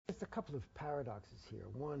couple of paradoxes here.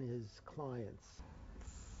 One is clients.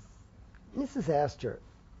 Mrs. Astor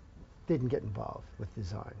didn't get involved with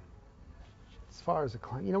design. As far as a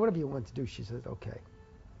client, whatever you want to do, she said, okay.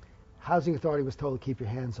 Housing Authority was told to keep your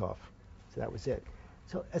hands off, so that was it.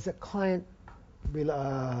 So as a client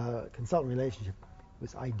consultant relationship, it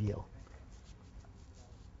was ideal.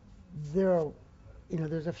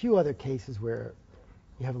 There's a few other cases where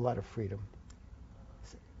you have a lot of freedom.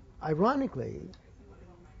 Ironically,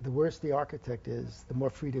 the worse the architect is, the more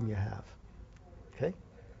freedom you have. Okay?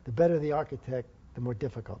 The better the architect, the more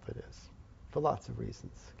difficult it is, for lots of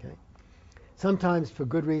reasons. Okay? Sometimes for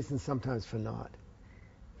good reasons, sometimes for not.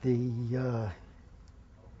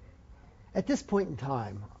 At this point in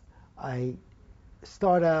time, I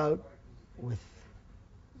start out with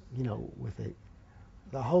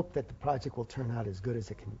the hope that the project will turn out as good as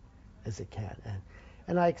it can,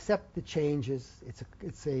 and I accept the changes.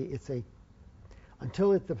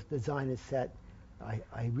 Until the design is set,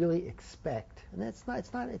 I really expect, and it's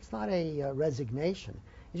not a resignation.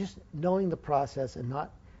 It's just knowing the process and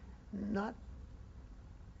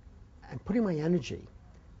putting my energy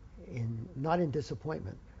not in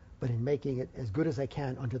disappointment, but in making it as good as I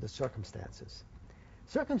can under the circumstances.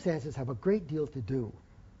 Circumstances have a great deal to do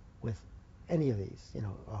with any of these,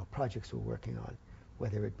 projects we're working on,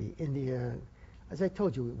 whether it be India. As I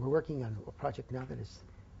told you, we're working on a project now that is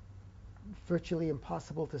virtually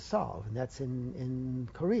impossible to solve, and that's in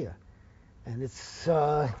Korea, and it's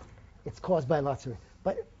caused by lots of.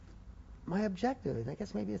 But my objective, and I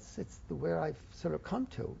guess maybe it's where I've sort of come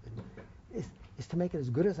to, is to make it as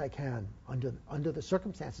good as I can under the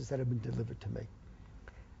circumstances that have been delivered to me.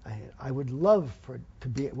 I would love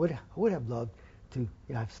would have loved to.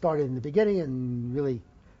 I've started in the beginning and really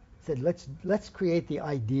said let's create the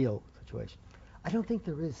ideal situation. I don't think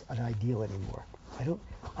there is an ideal anymore.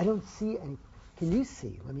 I don't see any. Can you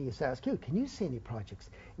see? Let me just ask you. Can you see any projects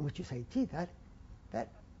in which you say, gee, that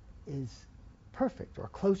is perfect or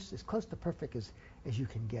as close to perfect as you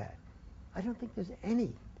can get? I don't think there's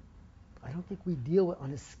any. I don't think we deal with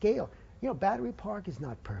on a scale. Battery Park is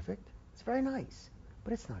not perfect. It's very nice,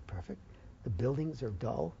 but it's not perfect. The buildings are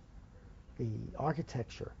dull. The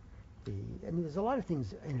architecture, there's a lot of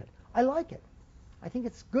things in it. I like it. I think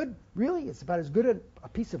it's good. Really, it's about as good a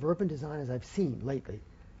piece of urban design as I've seen lately.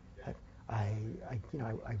 I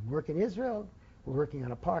work in Israel. We're working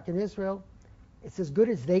on a park in Israel. It's as good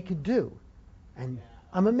as they could do, and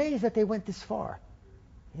I'm amazed that they went this far.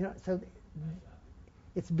 So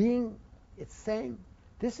it's saying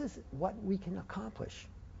this is what we can accomplish.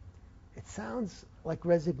 It sounds like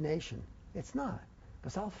resignation. It's not,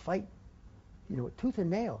 because I'll fight, tooth and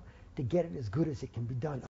nail to get it as good as it can be done.